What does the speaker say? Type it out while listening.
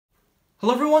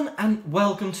Hello everyone and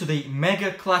welcome to the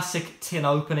Mega Classic tin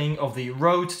opening of the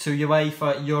Road to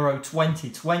UEFA Euro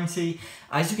 2020.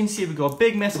 As you can see, we've got a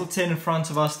big metal tin in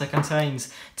front of us that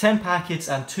contains 10 packets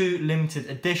and 2 limited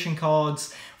edition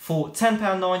cards. For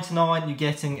 £10.99 you're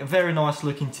getting a very nice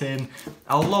looking tin.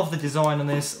 I love the design on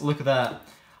this, look at that.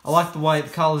 I like the way the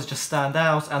colours just stand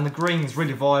out and the green is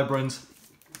really vibrant.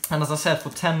 And as I said, for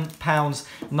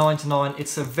 £10.99,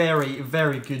 it's a very,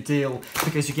 very good deal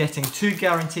because you're getting 2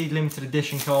 guaranteed limited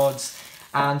edition cards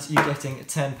and you're getting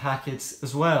 10 packets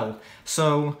as well.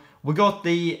 So we got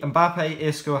the Mbappe,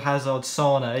 Isco, Hazard,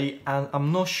 Sane, and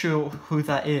I'm not sure who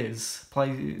that is.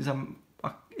 Plays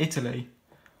Italy.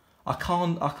 I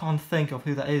can't think of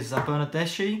who that is. Is that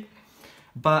Bernardeschi?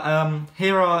 But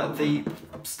here are the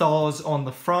stars on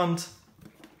the front.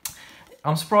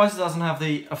 I'm surprised it doesn't have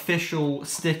the official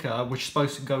sticker, which is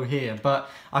supposed to go here, but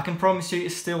I can promise you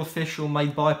it's still official,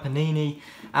 made by Panini.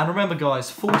 And remember guys,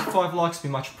 45 likes would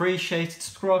be much appreciated.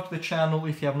 Subscribe to the channel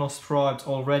if you have not subscribed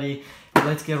already.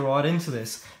 Let's get right into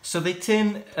this. So the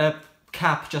tin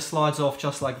cap just slides off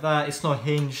just like that. It's not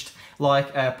hinged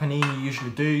like Panini usually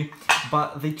do,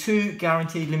 but the 2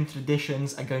 guaranteed limited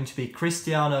editions are going to be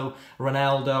Cristiano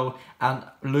Ronaldo and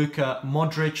Luka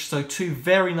Modric. So 2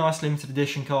 very nice limited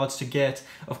edition cards to get.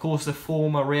 Of course, the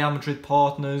former Real Madrid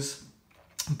partners,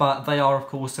 but they are of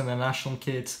course in their national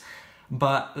kits.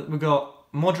 But we've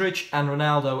got Modric and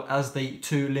Ronaldo as the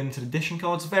 2 limited edition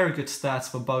cards. Very good stats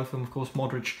for both of them. Of course,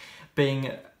 Modric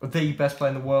being the best player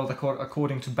in the world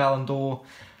according to Ballon d'Or.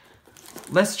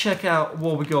 Let's check out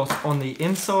what we got on the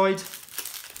inside.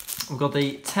 We've got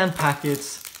the 10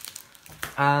 packets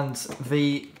and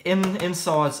the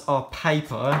insides are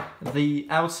paper. The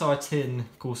outside tin,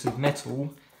 of course, is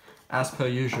metal as per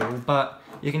usual, but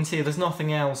you can see there's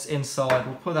nothing else inside.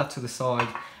 We'll put that to the side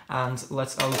and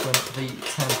let's open the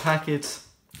 10 packets.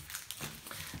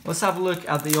 Let's have a look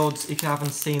at the odds if you haven't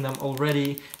seen them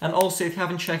already. And also, if you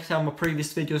haven't checked out my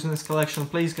previous videos in this collection,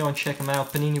 please go and check them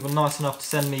out. Panini were nice enough to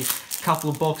send me a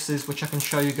couple of boxes, which I can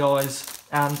show you guys,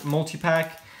 and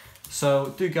multi-pack.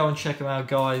 So do go and check them out,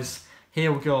 guys.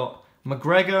 Here we got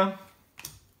McGregor,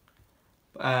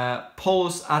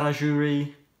 Paulus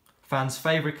Arajuri, fans'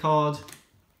 favourite card,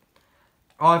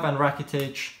 Ivan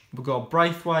Rakitic, we've got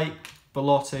Braithwaite,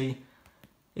 Belotti.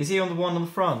 Is he on the one on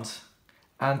the front?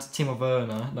 And Timo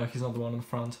Werner. No, he's not the one on the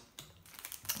front.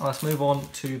 Let's move on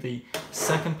to the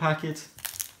second packet.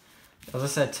 As I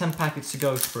said, 10 packets to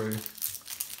go through.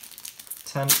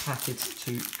 10 packets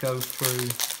to go through.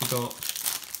 We've got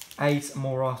 8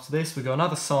 more after this. We've got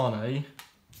another Sane.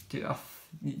 Did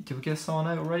we get Sane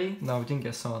already? No, we didn't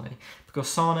get Sane. We've got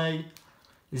Sane,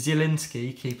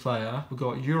 Zielinski, key player. We've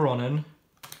got Euronen,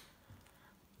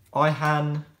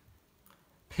 Ihan,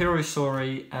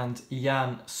 Pirusori and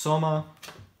Jan Sommer.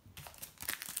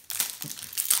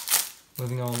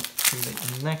 Moving on to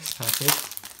the next packet.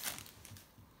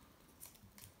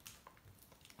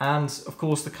 And of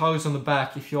course the code's on the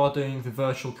back. If you are doing the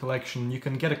virtual collection, you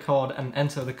can get a card and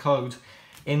enter the code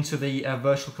into the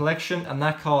virtual collection, and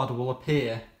that card will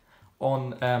appear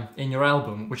on in your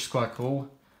album, which is quite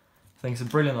cool. I think it's a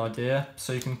brilliant idea.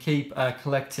 So you can keep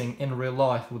collecting in real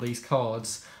life with these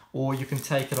cards, or you can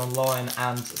take it online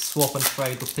and swap and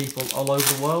trade with people all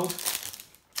over the world,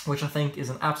 which I think is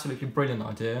an absolutely brilliant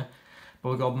idea. But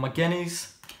we've got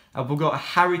McGuinness, we've got a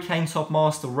Harry Kane Top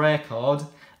Master rare card.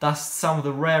 That's some of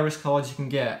the rarest cards you can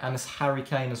get, and it's Harry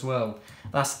Kane as well.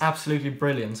 That's absolutely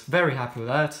brilliant. Very happy with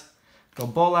that.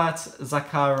 Got Bolat,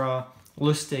 Zakara,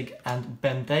 Lustig and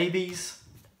Ben Davies.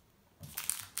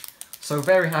 So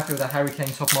very happy with the Harry Kane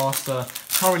Top Master.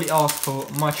 Can't really ask for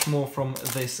much more from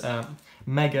this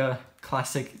Mega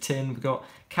Classic tin. We've got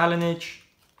Kalinic,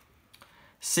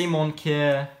 Simon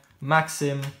Kjaer,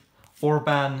 Maxim,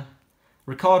 Orban,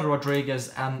 Ricardo Rodriguez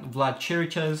and Vlad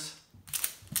Chiriches.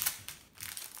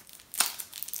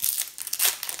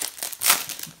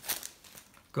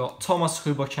 Got Thomas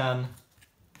Hubochan,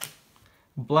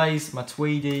 Blaise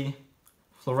Matuidi,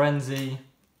 Florenzi,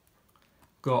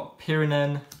 got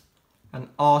Pirinen and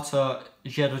Artur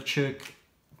Jedorchuk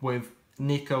with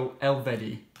Nico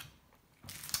Elvedi.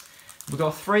 We've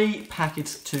got 3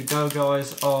 packets to go,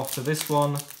 guys, after this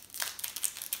one.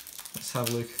 Let's have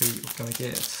a look who we're going to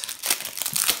get.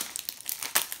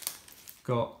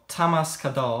 Got Tamas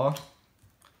Kadar,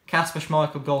 Kasper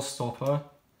Schmeichel goalstopper.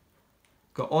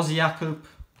 Got Ozzy Jakub,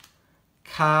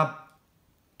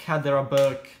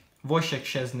 Kaderaberg, Wojciech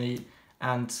Szczesny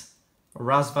and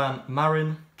Razvan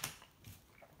Marin.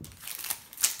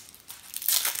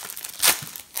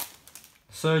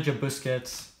 Sergio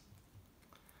Busquets,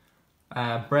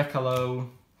 Brekalo,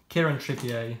 Kieran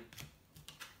Trippier,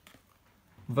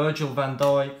 Virgil van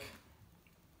Dijk,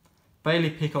 Bailey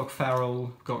Peacock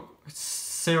Farrell, got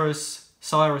Cyrus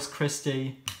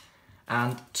Christie,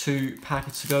 and 2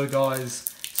 packets to go,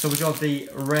 guys. So we got the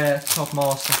rare Top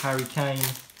Master Harry Kane,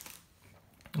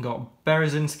 we got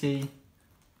Berezinski,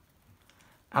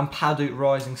 and Padu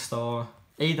Rising Star,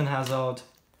 Eden Hazard,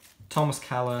 Thomas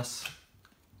Callas,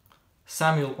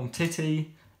 Samuel Umtiti,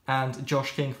 and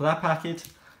Josh King for that packet.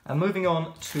 And moving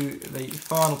on to the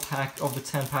final pack of the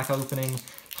 10 pack opening.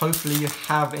 Hopefully you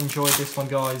have enjoyed this one,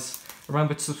 guys.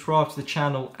 Remember to subscribe to the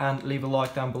channel and leave a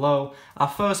like down below. Our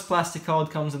first plastic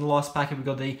card comes in the last packet. We've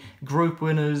got the group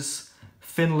winners,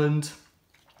 Finland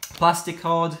plastic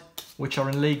card, which are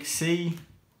in League C.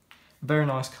 Very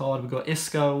nice card. We've got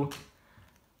Isco,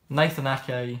 Nathan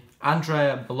Ake,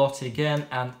 Andrea Belotti again,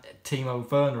 and Timo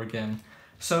Werner again.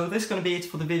 So this is going to be it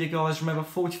for the video, guys. Remember,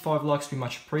 45 likes would be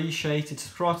much appreciated.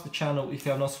 Subscribe to the channel if you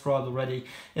have not subscribed already.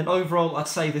 And overall, I'd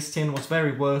say this tin was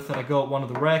very worth it. I got one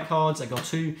of the rare cards, I got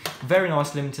 2 very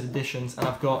nice limited editions, and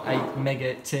I've got a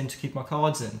mega tin to keep my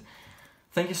cards in.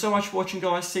 Thank you so much for watching,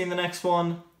 guys. See you in the next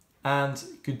one, and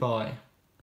goodbye.